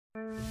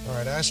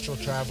Alright, astral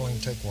traveling,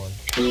 take one.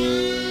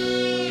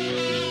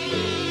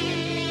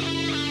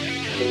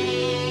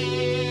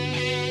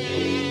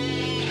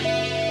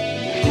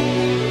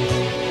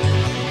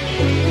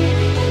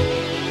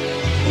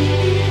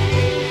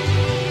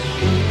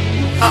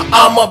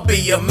 I'ma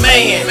be a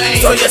man,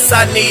 so yes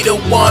I need a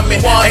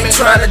woman. Ain't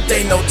tryna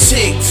date no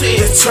chick,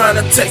 just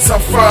tryna take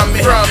some from me.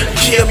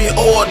 Kill me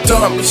or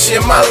dump me,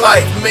 shit my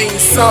life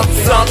means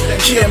something.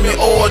 Kill me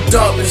or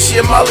dump me,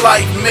 shit my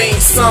life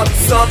means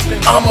something.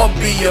 I'ma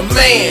be a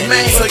man,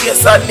 so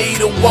yes I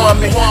need a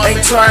woman.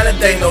 Ain't tryna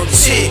date no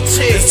chick,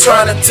 just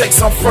tryna take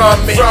some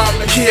from me.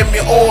 Kill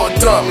me or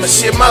dump me,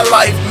 shit my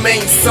life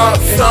means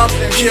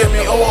something. Kill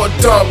me or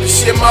dump me,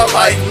 shit my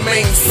life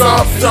means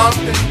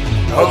something.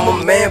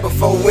 I'm a man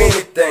before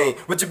anything.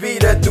 Would you be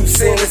there through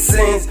sin and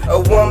sins? A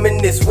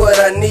woman is what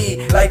I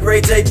need, like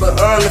Ray J,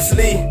 but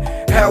honestly,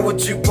 how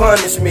would you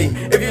punish me?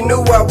 If you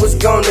knew I was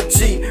gonna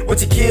cheat, would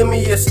you kill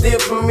me or steal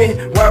from me?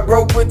 Why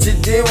broke would you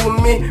deal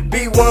with me?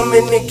 Be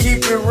woman and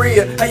keep it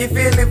real. How you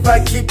feel if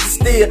I keep it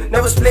still?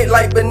 Never split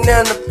like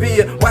banana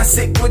peel. Why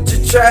sick would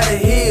you try to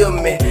heal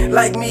me?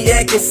 Like me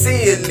acting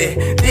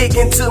silly, dig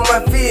into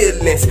my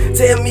feelings.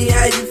 Tell me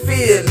how you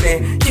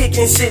feeling,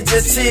 kicking shit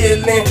just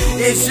chilling.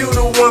 Is you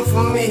the one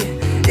for me?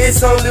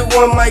 It's only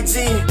one, my G.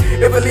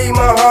 If I leave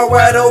my heart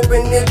wide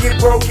open, it'll get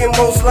broken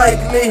most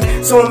likely.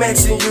 So I'm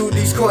asking you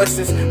these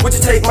questions. Would you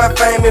take my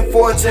fame and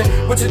fortune?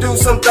 Would you do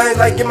some things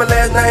like get my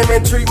last name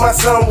and treat my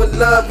son with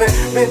loving?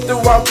 Been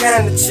through all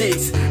kind of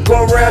chicks,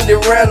 going round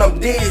and round, I'm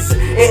dizzy.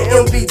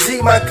 And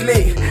MBG my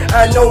clique,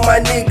 I know my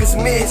niggas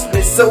miss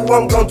me. So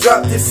I'm gonna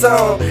drop this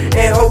song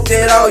and hope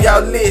that all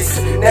y'all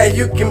listen. Now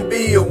you can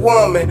be a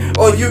woman,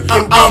 or you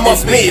can be I'ma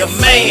this be a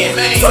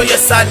man, so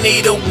yes I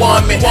need a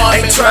woman.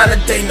 Ain't tryna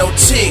date no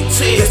chick,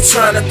 just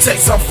tryna take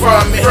some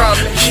from me.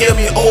 Kill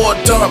me or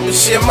dump me,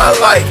 shit my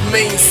life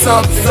means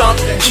something.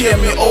 Kill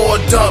me or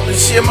dump me,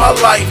 shit my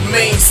life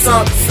means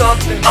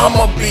something.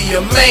 I'ma be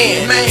a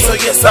man, so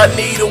yes I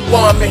need a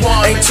woman.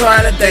 Ain't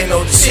tryna date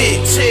no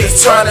chick,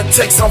 just tryna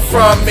take some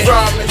from me.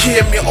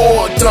 Kill me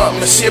or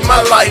dump me, shit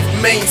my life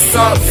means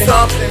something.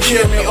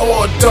 Kill me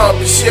or dump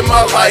me, shit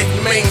my life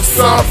means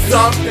something.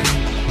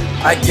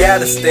 I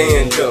gotta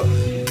stand up,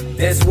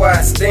 that's why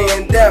I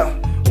stand out.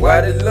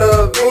 Why the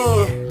love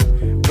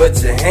in?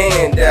 Put your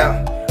hand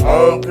out. I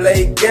don't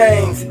play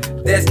games,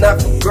 that's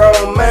not for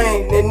grown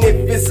man. And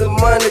if it's a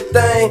money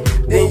thing,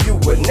 then you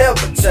will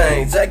never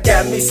change. I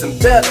got me some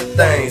better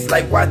things,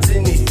 like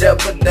watching these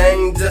devil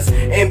dangers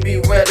and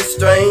beware the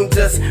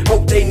strangers.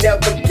 Hope they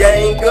never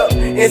gang up,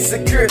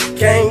 insecure,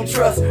 can't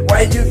trust.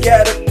 Why you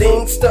gotta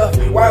think stuff?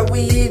 Why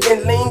we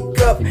even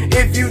link up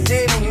if you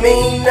didn't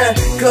mean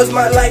nothing? Cause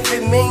my life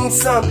it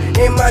means something,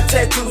 and my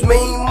tattoos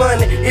mean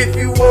money. If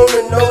you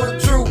wanna know the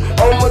truth,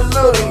 I'm a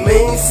little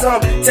mean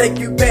something. Take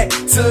you back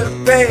to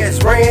the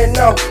past, ran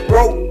off,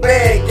 broke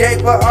bag,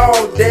 gave her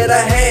all that I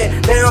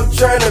had. Now I'm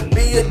tryna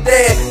be a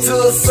dad to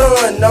a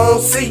son,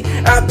 don't see.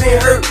 I've been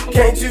hurt,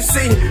 can't you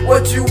see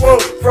what you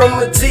want from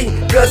a G?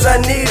 Cause I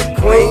need a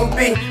queen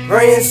bee,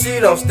 praying she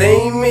don't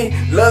sting me.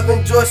 Love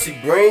and joy she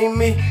bring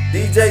me.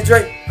 DJ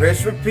Drake,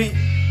 press repeat.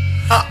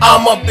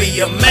 I'ma be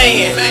a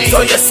man,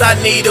 so yes I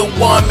need a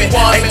woman.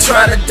 Ain't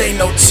tryna date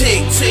no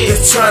chick,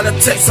 just tryna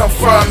take some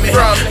from me.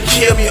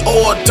 Kill me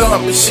or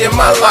dump me, shit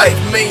my life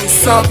means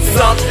something.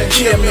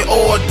 Kill me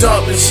or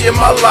dump me, shit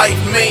my life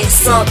means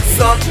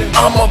something.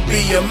 I'ma be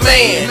a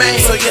man,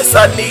 so yes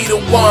I need a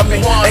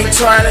woman. Ain't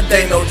tryna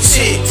date no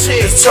chick,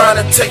 just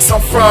tryna take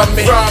some from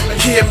me.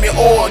 Kill me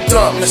or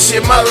dump me,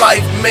 shit my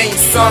life means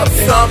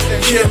something.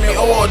 Kill me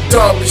or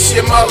dump me,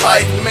 shit my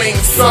life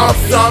means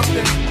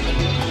something.